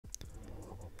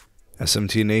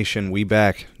SMT Nation, we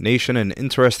back. Nation, an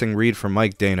interesting read from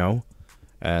Mike Dano,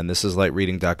 and this is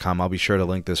lightreading.com. I'll be sure to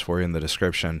link this for you in the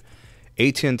description.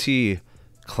 AT&T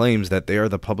claims that they are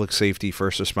the public safety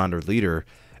first responder leader,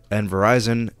 and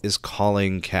Verizon is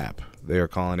calling cap. They are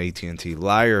calling AT&T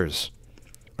liars.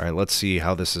 All right, let's see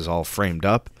how this is all framed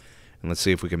up, and let's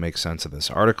see if we can make sense of this.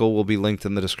 Article will be linked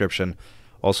in the description.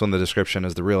 Also in the description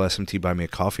is the real SMT Buy Me a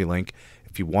Coffee link.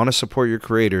 If you want to support your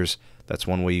creators, that's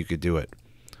one way you could do it.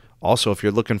 Also, if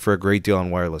you're looking for a great deal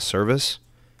on wireless service,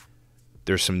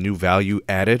 there's some new value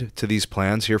added to these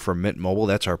plans here from Mint Mobile.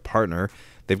 That's our partner.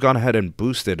 They've gone ahead and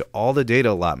boosted all the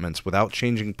data allotments without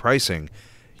changing pricing.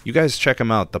 You guys check them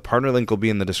out. The partner link will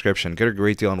be in the description. Get a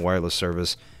great deal on wireless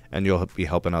service, and you'll be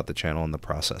helping out the channel in the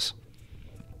process.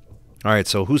 All right,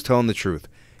 so who's telling the truth?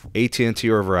 AT&T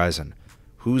or Verizon?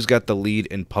 Who's got the lead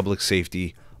in public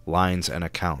safety lines and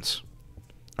accounts?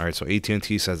 All right, so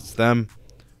AT&T says it's them.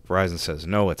 Verizon says,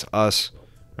 no, it's us.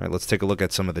 All right, let's take a look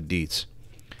at some of the deets.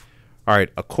 All right,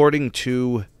 according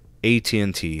to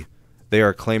AT&T, they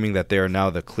are claiming that they are now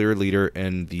the clear leader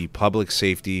in the public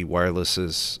safety wireless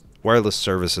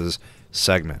services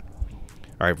segment.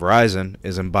 All right, Verizon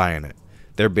isn't buying it.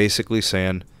 They're basically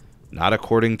saying, not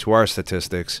according to our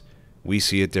statistics, we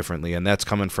see it differently. And that's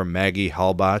coming from Maggie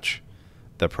Halbach,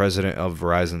 the president of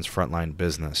Verizon's frontline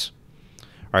business.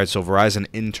 All right, so Verizon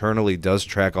internally does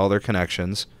track all their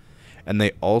connections, and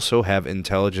they also have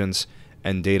intelligence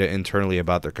and data internally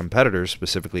about their competitors,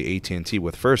 specifically AT&T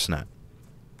with FirstNet.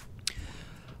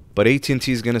 But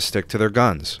AT&T is going to stick to their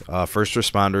guns. First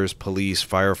responders, police,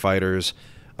 firefighters,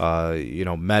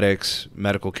 medics,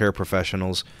 medical care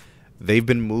professionals, they've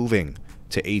been moving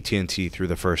to AT&T through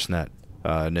the FirstNet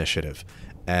initiative.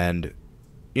 And,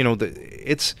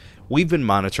 we've been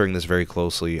monitoring this very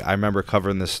closely. I remember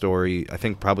covering this story, I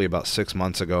think probably about 6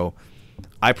 months ago.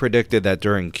 I predicted that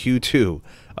during Q2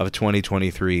 of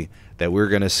 2023 that we're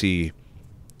going to see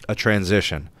a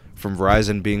transition from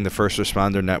Verizon being the first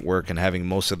responder network and having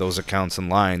most of those accounts and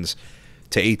lines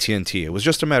to AT&T. It was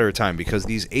just a matter of time because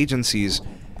these agencies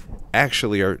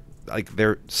actually are,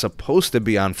 they're supposed to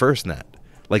be on FirstNet.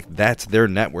 That's their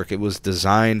network. It was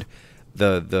designed,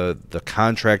 the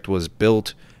contract was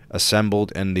built,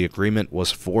 assembled, and the agreement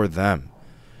was for them.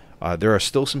 There are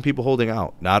still some people holding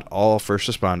out. Not all first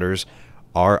responders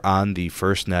are on the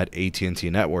FirstNet AT&T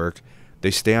network.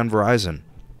 They stay on Verizon.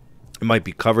 It might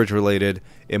be coverage related.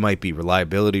 It might be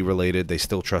reliability related. They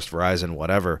still trust Verizon,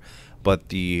 whatever. But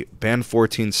the Band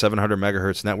 14 700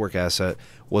 megahertz network asset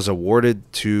was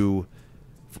awarded to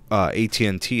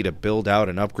AT&T to build out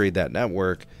and upgrade that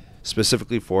network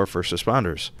specifically for first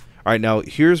responders. All right, now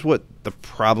here's what the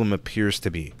problem appears to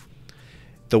be.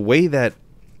 The way that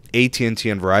AT&T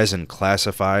and Verizon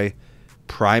classify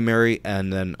primary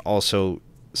and then also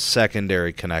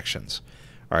secondary connections.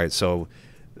 All right, so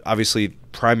obviously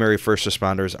primary first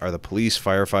responders are the police,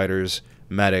 firefighters,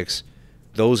 medics,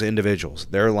 those individuals,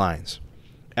 their lines,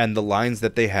 and the lines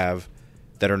that they have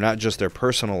that are not just their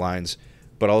personal lines,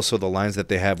 but also the lines that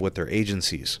they have with their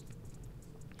agencies.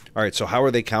 All right, so how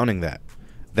are they counting that?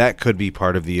 That could be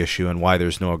part of the issue and why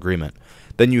there's no agreement.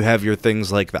 Then you have your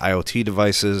things like the IoT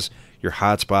devices, your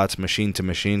hotspots,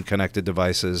 machine-to-machine connected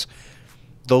devices.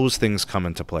 Those things come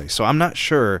into play. So I'm not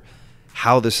sure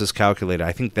how this is calculated.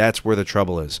 I think that's where the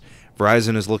trouble is.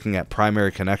 Verizon is looking at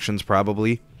primary connections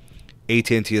probably.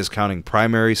 AT&T is counting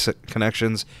primary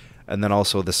connections and then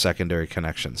also the secondary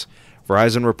connections.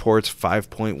 Verizon reports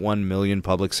 5.1 million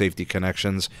public safety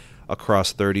connections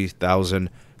across 30,000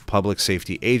 public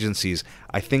safety agencies.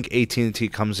 I think AT&T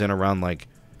comes in around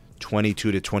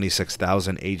 22 to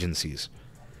 26,000 agencies.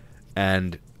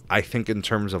 And I think in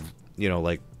terms of,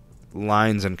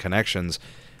 lines and connections,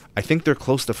 I think they're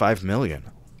close to 5 million.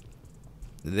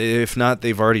 If not,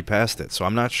 they've already passed it. So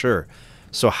I'm not sure.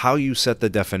 So how you set the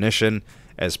definition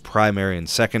as primary and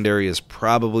secondary is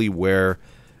probably where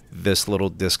this little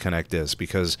disconnect is.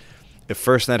 Because if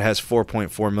FirstNet has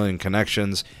 4.4 million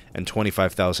connections and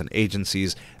 25,000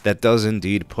 agencies, that does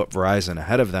indeed put Verizon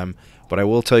ahead of them. But I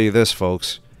will tell you this,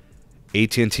 folks.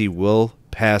 AT&T will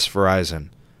pass Verizon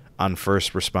on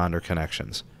first responder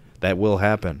connections. That will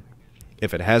happen.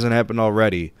 If it hasn't happened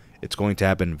already, it's going to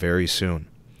happen very soon.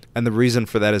 And the reason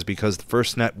for that is because the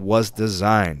FirstNet was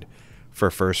designed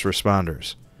for first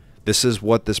responders. This is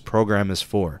what this program is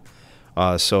for.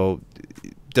 So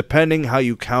depending how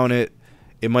you count it,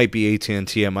 it might be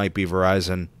AT&T, it might be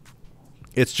Verizon.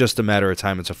 It's just a matter of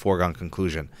time. It's a foregone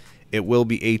conclusion. It will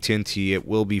be AT&T, it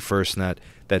will be FirstNet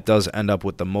that does end up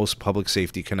with the most public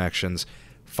safety connections.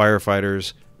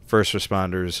 Firefighters, first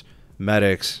responders,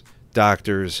 medics,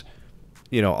 doctors,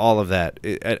 all of that.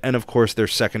 And of course,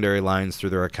 there's secondary lines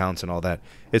through their accounts and all that.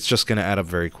 It's just going to add up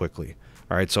very quickly.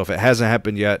 All right, so if it hasn't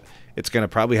happened yet, it's going to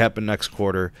probably happen next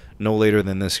quarter. No later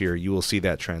than this year, you will see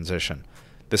that transition.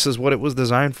 This is what it was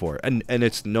designed for. And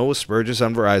it's no asperges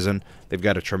on Verizon. They've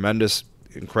got a tremendous,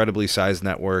 incredibly sized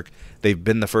network. They've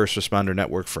been the first responder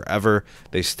network forever.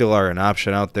 They still are an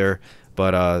option out there.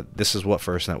 But this is what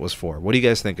FirstNet was for. What do you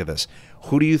guys think of this?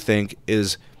 Who do you think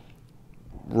is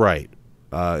right?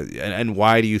 And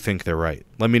why do you think they're right?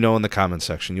 Let me know in the comments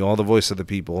section. You all the voice of the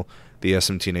people, the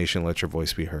SMT Nation, let your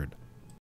voice be heard.